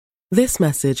This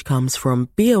message comes from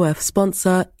BOF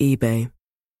sponsor eBay.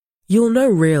 You'll know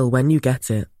real when you get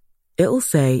it. It'll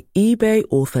say eBay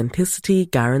Authenticity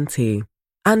Guarantee.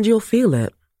 And you'll feel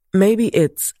it. Maybe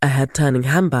it's a head-turning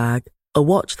handbag, a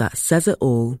watch that says it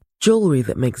all, jewelry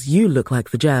that makes you look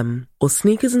like the gem, or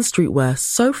sneakers and streetwear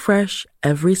so fresh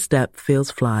every step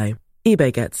feels fly.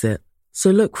 eBay gets it.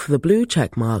 So look for the blue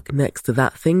check mark next to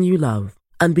that thing you love.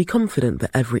 And be confident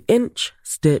that every inch,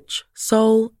 stitch,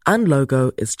 sole, and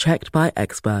logo is checked by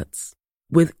experts.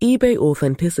 With eBay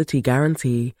Authenticity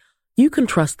Guarantee, you can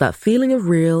trust that feeling of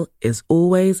real is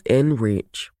always in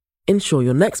reach. Ensure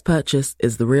your next purchase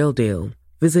is the real deal.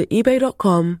 Visit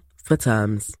eBay.com for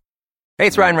terms. Hey,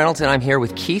 it's Ryan Reynolds, and I'm here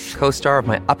with Keith, co-star of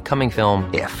my upcoming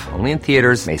film, If, only in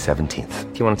theaters May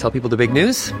 17th. Do you want to tell people the big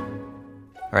news?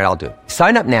 All right, I'll do it.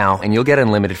 Sign up now and you'll get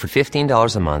unlimited for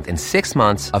 $15 a month and 6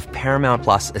 months of Paramount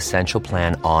Plus Essential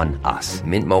Plan on us.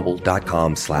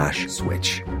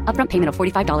 MintMobile.com/switch. Upfront payment of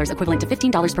 $45 equivalent to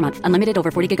 $15 per month. Unlimited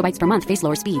over 40 gigabytes per month. Face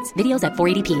lower speeds. Videos at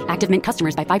 480p. Active Mint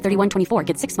customers by 531.24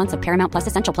 get 6 months of Paramount Plus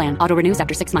Essential Plan. Auto renews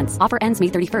after 6 months. Offer ends May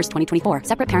 31st, 2024.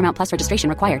 Separate Paramount Plus registration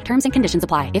required. Terms and conditions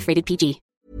apply if rated PG.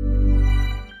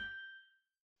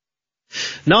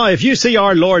 Now, if you see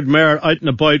our Lord Mayor out and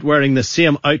about wearing the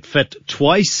same outfit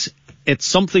twice, it's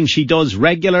something she does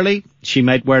regularly. She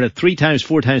might wear it 3 times,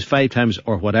 4 times, 5 times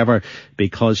or whatever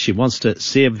because she wants to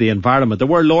save the environment. There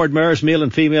were Lord Mayors, male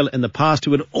and female, in the past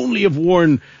who would only have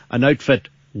worn an outfit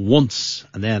once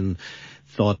and then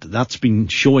thought that's been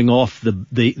showing off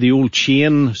the old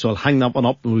chain, so I'll hang that one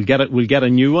up and we'll get a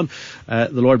new one. The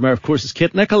Lord Mayor, of course, is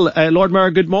Kate Nicholl. Lord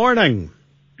Mayor, good morning.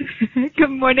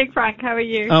 Good morning, Frank. How are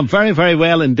you? I'm very, very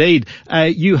well indeed.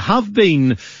 You have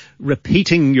been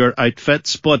repeating your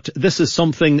outfits, but this is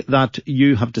something that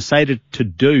you have decided to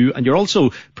do, and you're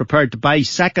also prepared to buy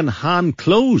second-hand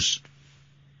clothes.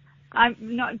 I'm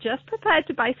not just prepared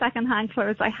to buy second-hand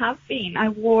clothes. I have been. I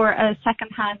wore a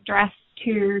second-hand dress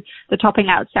to the topping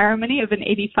out ceremony of an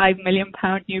 £85 million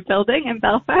new building in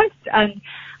Belfast, and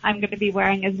I'm going to be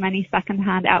wearing as many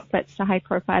second-hand outfits to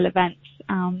high-profile events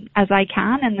as I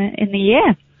can in the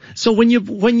year. So when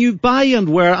you buy and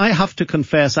wear, I have to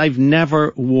confess, I've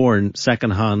never worn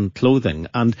second-hand clothing,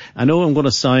 and I know I'm going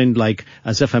to sound like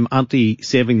as if I'm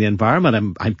anti-saving the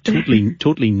environment. I'm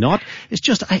totally not. It's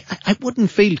just I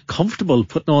wouldn't feel comfortable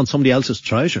putting on somebody else's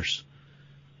trousers.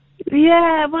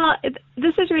 Yeah, well,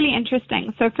 this is really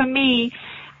interesting. So for me,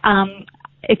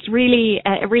 it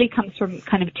really comes from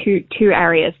kind of two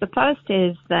areas. The first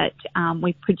is that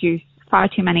we produce far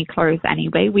too many clothes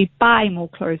anyway. We buy more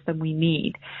clothes than we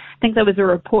need. I think there was a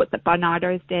report that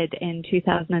Barnardo's did in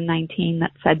 2019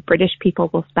 that said British people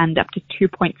will spend up to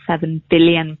 £2.7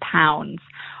 billion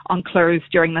on clothes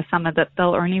during the summer that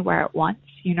they'll only wear it once,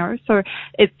 you know. So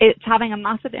it's having a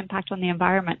massive impact on the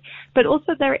environment. But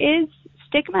also there is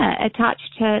stigma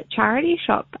attached to charity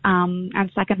shop and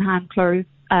secondhand clothes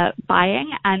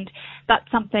buying, and that's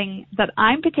something that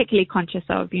I'm particularly conscious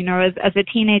of. You know, as a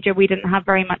teenager, we didn't have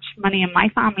very much money in my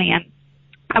family, and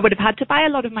I would have had to buy a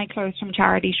lot of my clothes from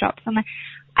charity shops, and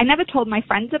I never told my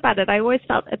friends about it. I always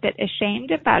felt a bit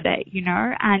ashamed about it, you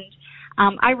know, and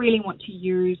I really want to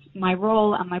use my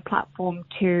role and my platform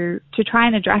to try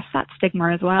and address that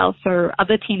stigma as well. So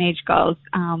other teenage girls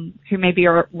who maybe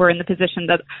were in the position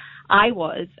that I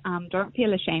was, don't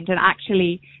feel ashamed and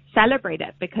actually celebrate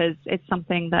it because it's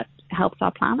something that helps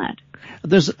our planet.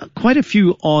 There's quite a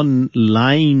few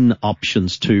online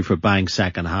options too for buying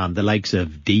second-hand, the likes of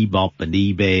Depop and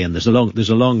eBay, and there's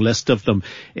a long list of them.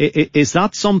 Is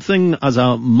that something as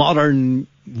a modern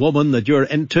woman that you're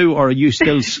into, or are you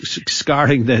still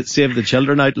scarring the Save the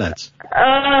Children outlets?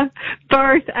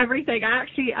 Both, everything.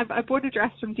 I bought a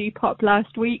dress from Depop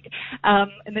last week,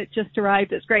 and it just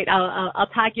arrived. It's great. I'll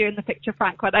tag you in the picture,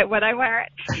 Frank, when I wear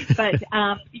it. But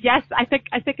yes, I think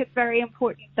it's very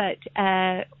important that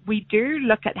we do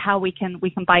look at how we can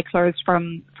buy clothes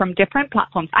from different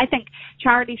platforms. I think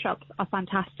charity shops are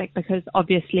fantastic because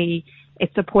obviously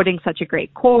it's supporting such a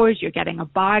great cause. You're getting a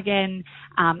bargain,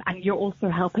 and you're also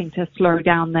helping to slow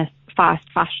down this fast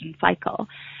fashion cycle.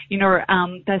 You know,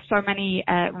 there's so many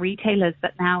retailers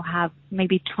that now have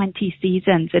maybe 20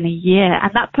 seasons in a year,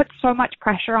 and that puts so much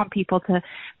pressure on people to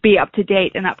be up to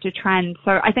date and up to trend.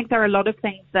 So I think there are a lot of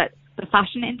things that the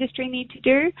fashion industry need to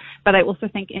do, but I also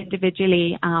think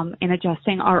individually in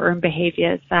adjusting our own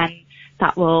behaviors, then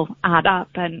that will add up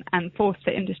and force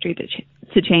the industry to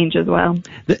change as well.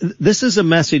 This is a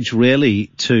message really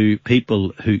to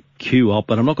people who queue up,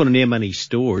 and I'm not going to name any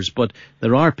stores, but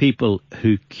there are people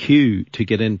who queue to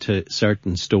get into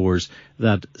certain stores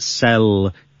that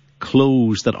sell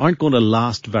clothes that aren't going to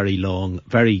last very long,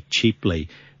 very cheaply.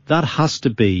 That has to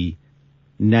be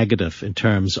negative in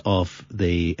terms of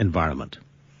the environment?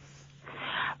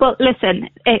 Well, listen,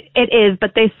 it is,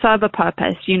 but they serve a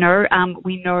purpose, you know.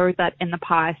 We know that in the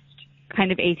past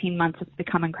kind of 18 months it's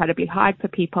become incredibly hard for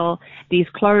people. These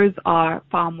clothes are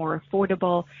far more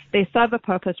affordable. They serve a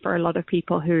purpose for a lot of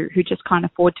people who just can't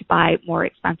afford to buy more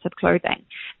expensive clothing.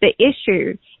 The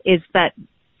issue is that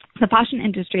the fashion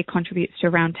industry contributes to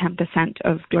around 10%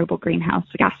 of global greenhouse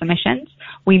gas emissions.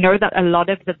 We know that a lot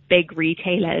of the big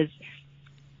retailers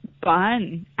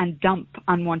burn and dump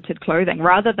unwanted clothing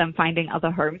rather than finding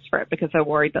other homes for it because they're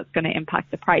worried that's going to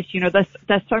impact the price. You know,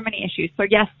 there's so many issues. So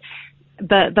yes,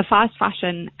 the fast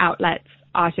fashion outlets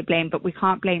are to blame, but we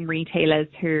can't blame retailers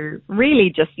who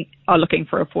really just are looking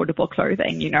for affordable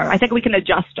clothing. You know, I think we can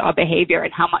adjust our behavior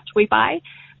and how much we buy,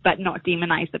 but not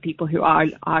demonize the people who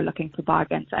are looking for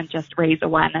bargains, and just raise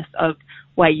awareness of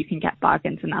where you can get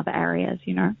bargains in other areas,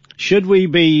 you know. Should we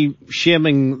be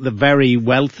shaming the very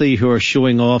wealthy who are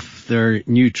showing off their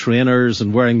new trainers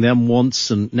and wearing them once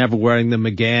and never wearing them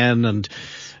again and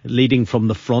leading from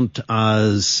the front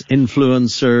as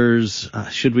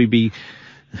influencers? Should we be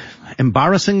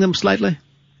embarrassing them slightly?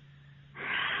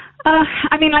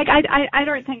 I mean, like, I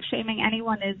don't think shaming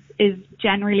anyone is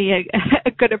generally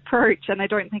a good approach, and I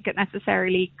don't think it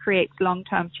necessarily creates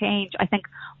long-term change. I think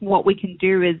what we can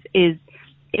do is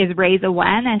raise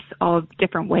awareness of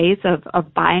different ways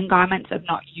of buying garments, of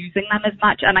not using them as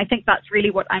much. And I think that's really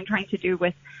what I'm trying to do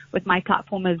with my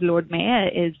platform as Lord Mayor,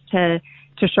 is to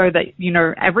show that, you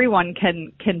know, everyone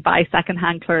can buy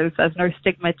secondhand clothes. There's no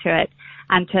stigma to it,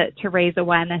 and to raise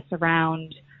awareness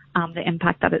around the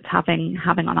impact that it's having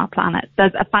on our planet.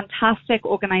 There's a fantastic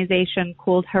organization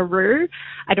called Haru.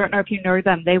 I don't know if you know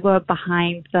them. They were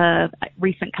behind the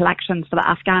recent collections for the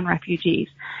Afghan refugees,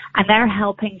 and they're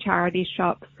helping charity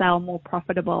shops sell more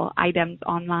profitable items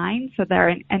online. So they're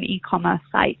an e-commerce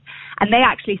site, and they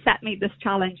actually set me this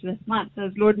challenge this month. So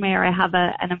as Lord Mayor, I have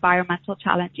an environmental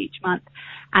challenge each month,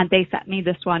 and they set me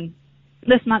this one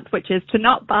this month, which is to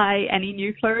not buy any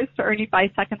new clothes, to only buy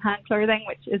secondhand clothing,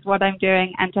 which is what I'm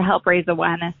doing, and to help raise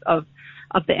awareness of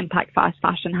the impact fast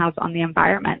fashion has on the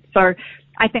environment. So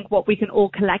I think what we can all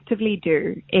collectively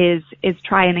do is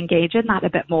try and engage in that a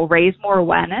bit more, raise more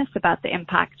awareness about the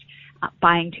impact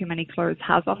buying too many clothes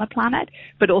has on the planet,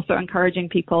 but also encouraging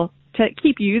people to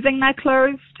keep using their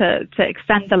clothes, to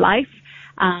extend the life,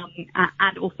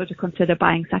 and also to consider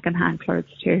buying secondhand clothes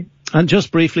too. And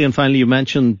just briefly, and finally, you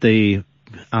mentioned the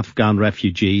Afghan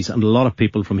refugees, and a lot of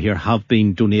people from here have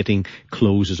been donating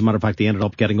clothes. As a matter of fact, they ended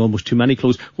up getting almost too many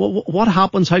clothes. What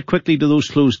happens? How quickly do those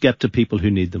clothes get to people who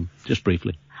need them? Just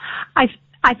briefly.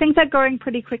 I think they're going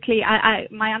pretty quickly.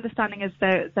 My understanding is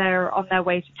they're on their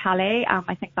way to Calais.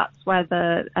 I think that's where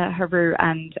the Haru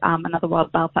and another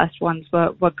World Belfast ones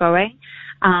were going.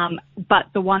 But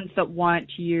the ones that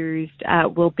weren't used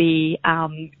will be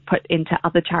put into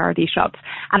other charity shops.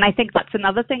 And I think that's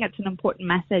another thing. It's an important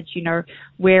message. You know,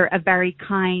 we're a very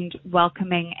kind,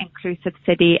 welcoming, inclusive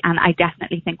city, and I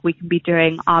definitely think we can be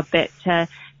doing our bit to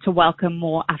welcome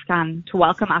Afghan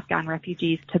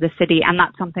refugees to the city. And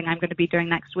that's something I'm going to be doing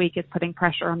next week, is putting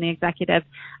pressure on the executive.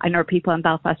 I know people in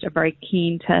Belfast are very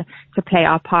keen to play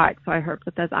our part, so I hope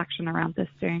that there's action around this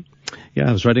soon. Yeah,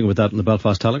 I was writing about that in the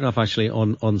Belfast Telegraph actually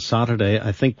on Saturday.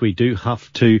 I think we do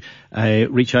have to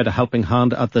reach out a helping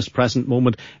hand at this present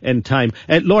moment in time.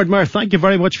 Lord Mayor, thank you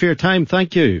very much for your time.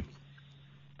 Thank you.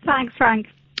 Thanks, Frank.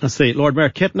 That's the Lord Mayor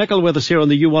Kit Nicholl with us here on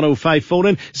the U105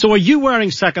 phone-in. So are you wearing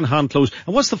second-hand clothes?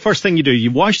 And what's the first thing you do? You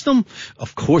wash them?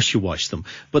 Of course you wash them.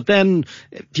 But then,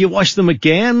 do you wash them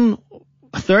again?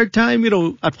 A third time? You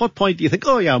know, at what point do you think,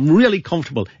 oh yeah, I'm really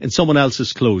comfortable in someone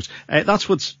else's clothes? That's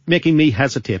what's making me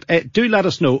hesitate. Do let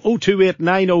us know.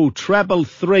 02890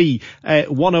 333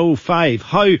 105.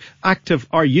 How active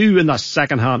are you in the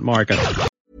second-hand market?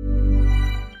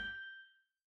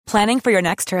 Planning for your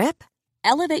next trip?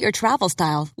 Elevate your travel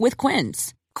style with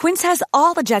Quince. Quince has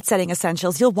all the jet-setting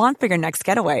essentials you'll want for your next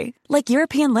getaway, like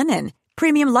European linen,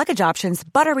 premium luggage options,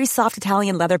 buttery soft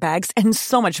Italian leather bags, and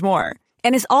so much more.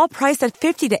 And is all priced at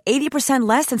 50 to 80%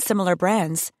 less than similar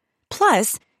brands.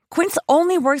 Plus, Quince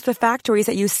only works with factories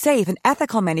that use safe and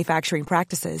ethical manufacturing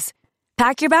practices.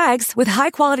 Pack your bags with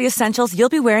high-quality essentials you'll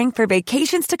be wearing for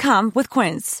vacations to come with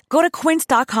Quince. Go to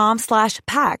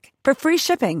quince.com/pack for free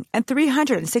shipping and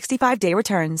 365-day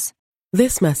returns.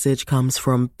 This message comes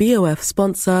from BOF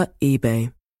sponsor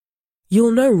eBay.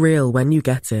 You'll know real when you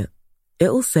get it.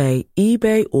 It'll say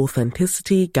eBay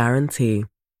Authenticity Guarantee.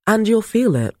 And you'll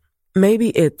feel it. Maybe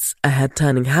it's a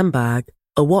head-turning handbag,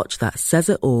 a watch that says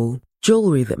it all,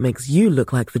 jewelry that makes you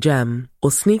look like the gem,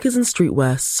 or sneakers and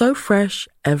streetwear so fresh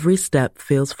every step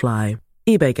feels fly.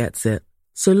 eBay gets it.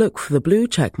 So look for the blue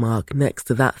check mark next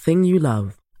to that thing you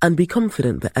love and be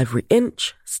confident that every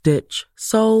inch, stitch,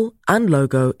 sole, and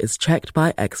logo is checked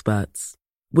by experts.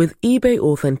 With eBay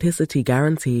Authenticity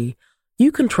Guarantee,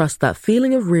 you can trust that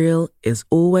feeling of real is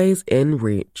always in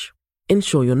reach.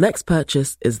 Ensure your next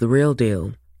purchase is the real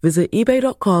deal. Visit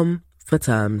eBay.com for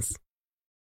terms.